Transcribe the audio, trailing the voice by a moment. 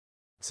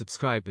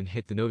Subscribe and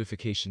hit the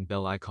notification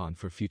bell icon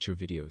for future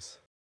videos.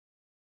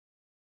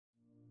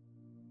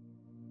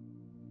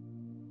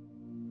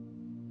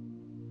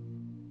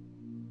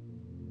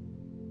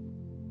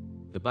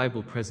 The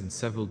Bible presents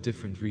several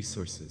different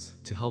resources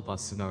to help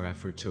us in our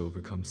effort to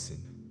overcome sin.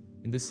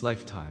 In this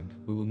lifetime,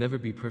 we will never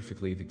be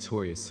perfectly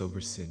victorious over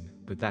sin,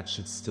 but that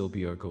should still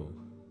be our goal.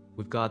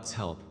 With God's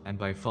help, and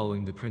by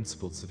following the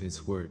principles of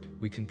His Word,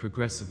 we can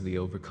progressively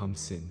overcome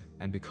sin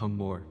and become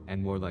more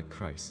and more like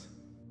Christ.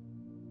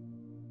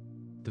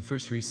 The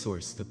first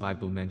resource the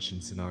Bible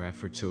mentions in our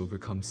effort to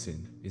overcome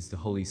sin is the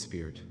Holy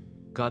Spirit.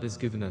 God has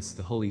given us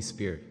the Holy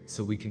Spirit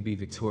so we can be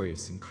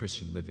victorious in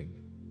Christian living.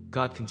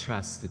 God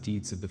contrasts the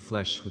deeds of the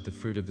flesh with the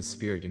fruit of the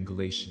Spirit in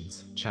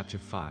Galatians chapter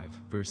 5,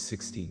 verse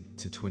 16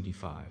 to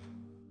 25.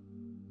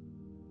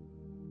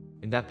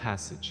 In that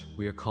passage,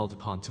 we are called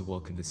upon to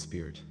walk in the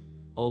Spirit.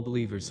 All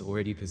believers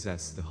already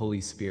possess the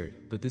Holy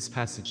Spirit, but this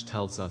passage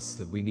tells us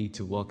that we need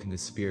to walk in the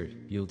Spirit,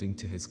 yielding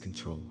to His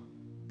control.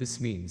 This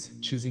means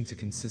choosing to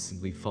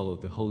consistently follow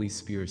the Holy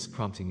Spirit's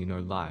prompting in our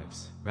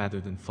lives,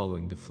 rather than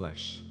following the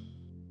flesh.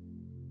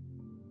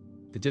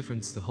 The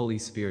difference the Holy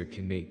Spirit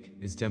can make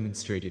is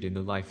demonstrated in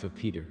the life of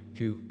Peter,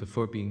 who,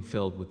 before being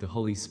filled with the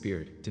Holy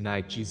Spirit,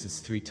 denied Jesus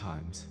 3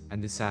 times,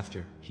 and this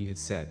after he had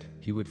said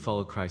he would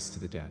follow Christ to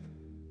the death.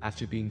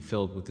 After being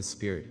filled with the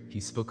Spirit,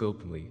 he spoke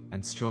openly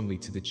and strongly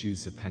to the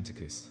Jews of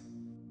Pentecost.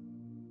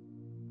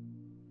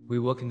 We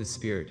walk in the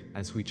Spirit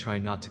as we try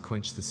not to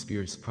quench the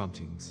Spirit's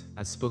promptings,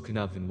 as spoken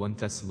of in 1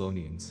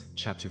 Thessalonians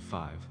chapter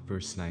 5,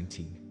 verse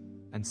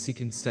 19. And seek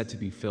instead to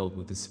be filled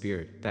with the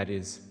Spirit, that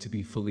is, to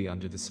be fully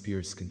under the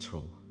Spirit's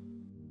control.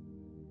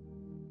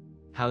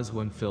 How is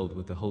one filled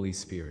with the Holy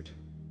Spirit?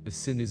 If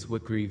sin is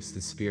what grieves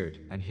the Spirit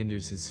and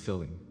hinders His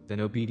filling, then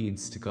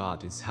obedience to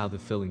God is how the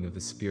filling of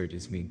the Spirit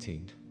is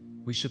maintained.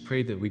 We should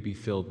pray that we be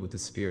filled with the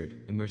Spirit,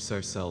 immerse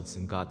ourselves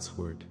in God's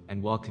Word,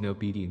 and walk in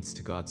obedience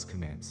to God's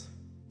commands.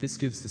 This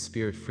gives the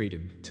Spirit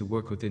freedom to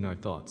work within our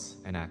thoughts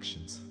and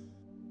actions.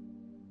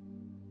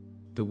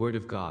 The Word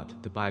of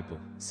God, the Bible,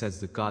 says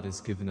that God has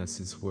given us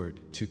His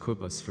Word to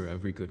equip us for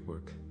every good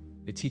work.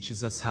 It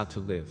teaches us how to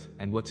live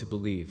and what to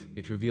believe.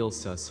 It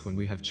reveals to us when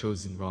we have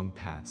chosen wrong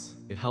paths.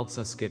 It helps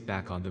us get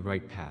back on the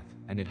right path,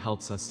 and it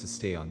helps us to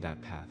stay on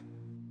that path.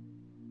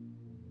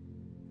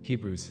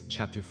 Hebrews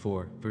chapter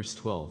 4, verse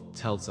 12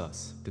 tells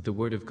us that the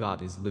Word of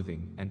God is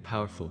living and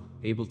powerful,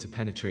 able to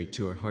penetrate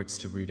to our hearts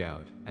to root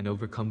out and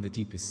overcome the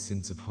deepest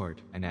sins of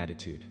heart and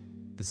attitude.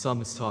 The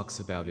psalmist talks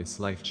about its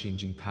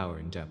life-changing power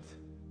and depth.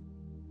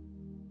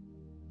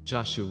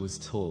 Joshua was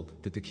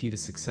told that the key to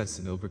success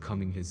in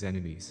overcoming his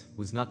enemies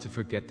was not to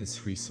forget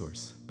this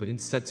resource, but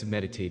instead to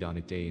meditate on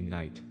it day and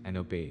night, and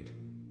obey it.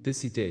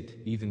 This he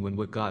did, even when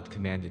what God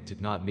commanded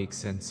did not make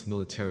sense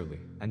militarily,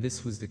 and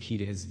this was the key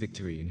to his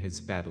victory in his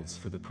battles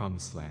for the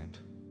Promised Land.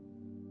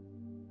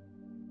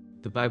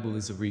 The Bible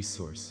is a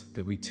resource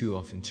that we too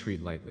often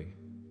treat lightly.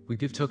 We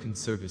give token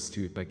service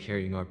to it by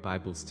carrying our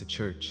Bibles to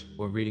church,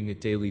 or reading a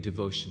daily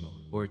devotional,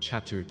 or a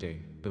chapter a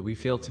day, but we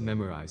fail to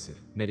memorize it,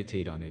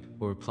 meditate on it,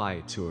 or apply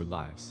it to our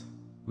lives.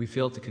 We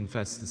fail to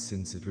confess the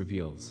sins it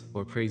reveals,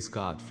 or praise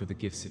God for the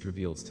gifts it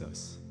reveals to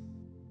us.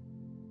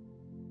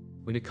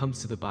 When it comes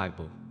to the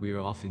Bible, we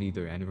are often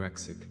either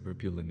anorexic or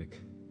bulimic.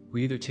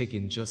 We either take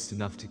in just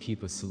enough to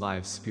keep us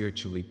alive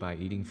spiritually by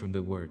eating from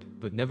the Word,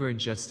 but never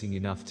ingesting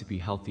enough to be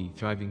healthy,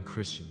 thriving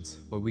Christians,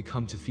 or we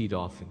come to feed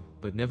often,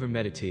 but never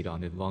meditate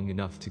on it long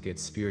enough to get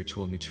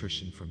spiritual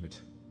nutrition from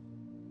it.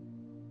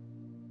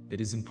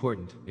 It is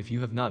important, if you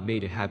have not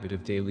made a habit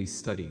of daily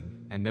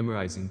studying and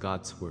memorizing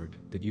God's Word,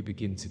 that you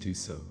begin to do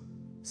so.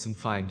 Some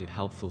find it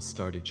helpful to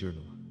start a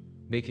journal.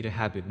 Make it a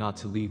habit not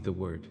to leave the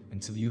Word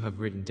until you have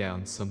written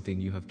down something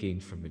you have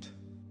gained from it.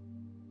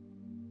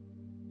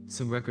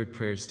 Some record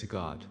prayers to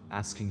God,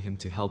 asking Him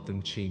to help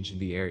them change in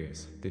the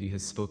areas that He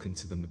has spoken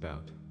to them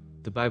about.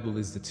 The Bible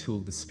is the tool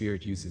the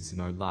Spirit uses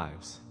in our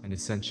lives, an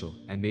essential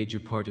and major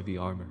part of the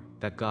armor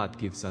that God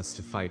gives us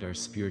to fight our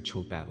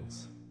spiritual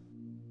battles.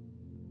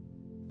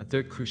 A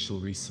third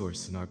crucial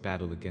resource in our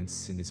battle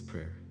against sin is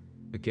prayer.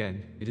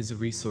 Again, it is a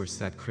resource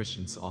that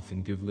Christians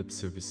often give lip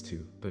service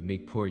to, but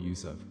make poor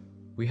use of.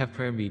 We have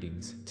prayer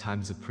meetings,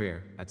 times of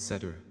prayer,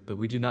 etc., but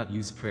we do not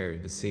use prayer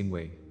in the same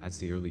way as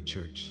the early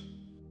church.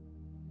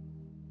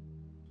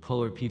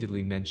 Paul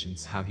repeatedly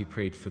mentions how he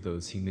prayed for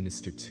those he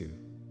ministered to.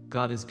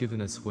 God has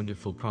given us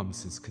wonderful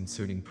promises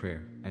concerning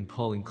prayer, and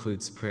Paul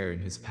includes prayer in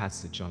his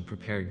passage on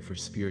preparing for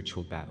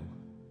spiritual battle.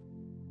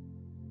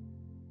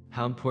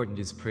 How important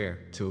is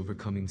prayer to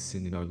overcoming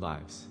sin in our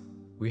lives?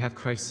 We have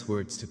Christ's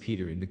words to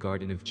Peter in the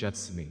Garden of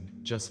Gethsemane,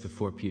 just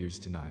before Peter's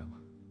denial.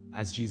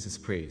 As Jesus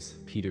prays,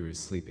 Peter is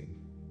sleeping.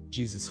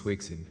 Jesus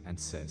wakes him and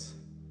says,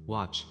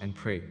 "Watch and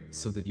pray,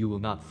 so that you will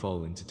not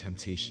fall into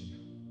temptation.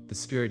 The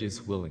spirit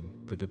is willing,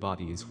 but the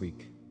body is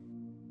weak."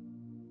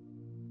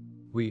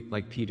 We,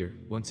 like Peter,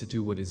 want to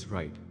do what is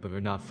right, but are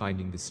not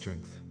finding the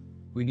strength.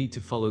 We need to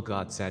follow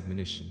God's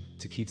admonition,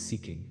 to keep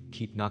seeking,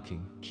 keep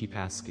knocking, keep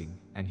asking,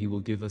 and He will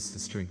give us the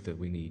strength that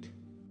we need.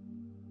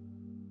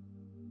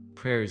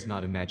 Prayer is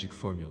not a magic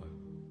formula.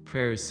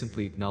 Prayer is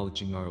simply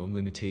acknowledging our own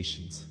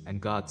limitations and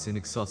God's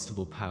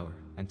inexhaustible power,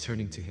 and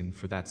turning to Him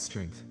for that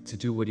strength to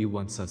do what He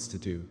wants us to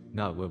do,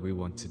 not what we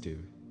want to do.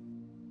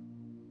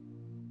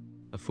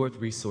 A fourth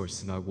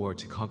resource in our war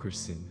to conquer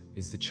sin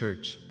is the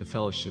church, the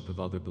fellowship of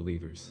other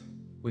believers.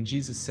 When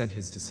Jesus sent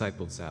His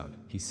disciples out,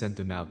 He sent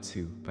them out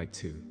 2 by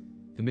 2.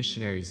 The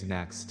missionaries in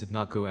Acts did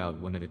not go out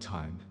one at a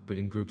time, but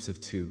in groups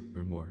of 2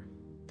 or more.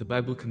 The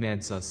Bible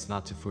commands us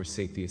not to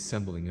forsake the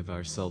assembling of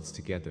ourselves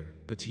together,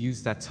 but to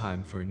use that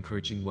time for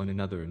encouraging one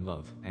another in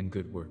love and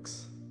good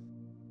works.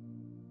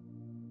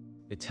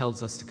 It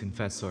tells us to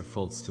confess our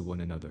faults to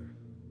one another.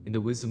 In the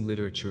wisdom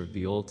literature of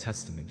the Old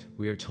Testament,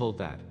 we are told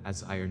that,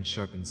 as iron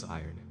sharpens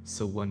iron,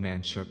 so one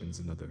man sharpens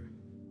another.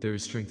 There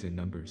is strength in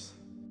numbers.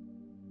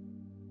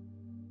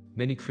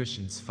 Many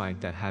Christians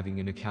find that having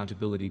an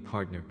accountability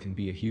partner can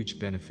be a huge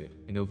benefit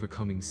in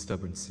overcoming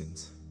stubborn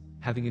sins.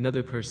 Having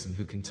another person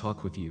who can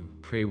talk with you,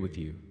 pray with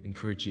you,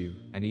 encourage you,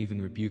 and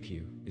even rebuke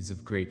you is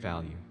of great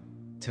value.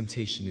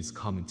 Temptation is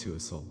common to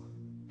us all.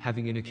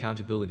 Having an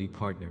accountability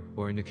partner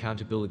or an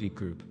accountability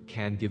group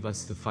can give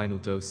us the final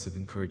dose of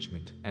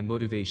encouragement and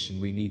motivation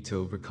we need to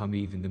overcome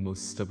even the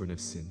most stubborn of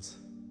sins.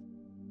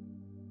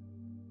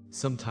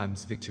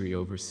 Sometimes victory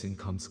over sin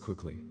comes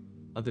quickly.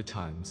 Other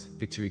times,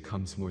 victory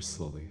comes more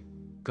slowly.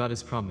 God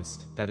has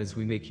promised that as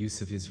we make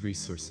use of His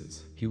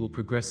resources, He will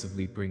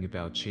progressively bring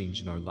about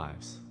change in our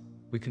lives.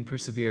 We can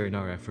persevere in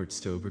our efforts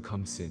to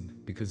overcome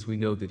sin because we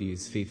know that He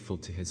is faithful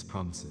to His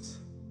promises.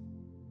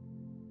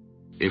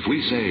 If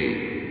we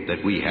say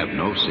that we have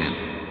no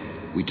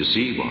sin, we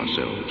deceive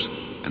ourselves,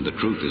 and the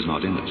truth is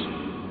not in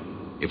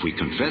us. If we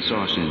confess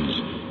our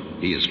sins,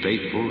 He is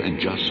faithful and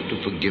just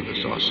to forgive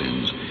us our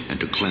sins and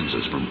to cleanse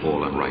us from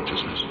all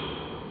unrighteousness.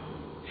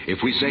 If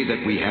we say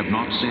that we have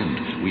not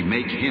sinned, we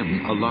make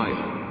Him a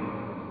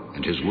liar,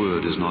 and His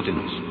word is not in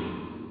us.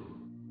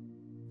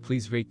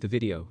 Please rate the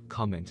video,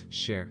 comment,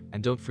 share,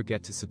 and don't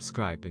forget to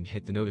subscribe and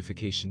hit the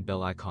notification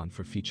bell icon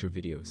for future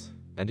videos.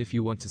 And if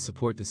you want to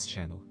support this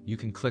channel, you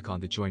can click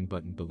on the join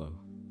button below.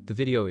 The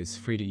video is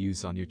free to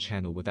use on your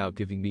channel without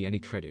giving me any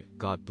credit.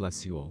 God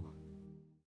bless you all.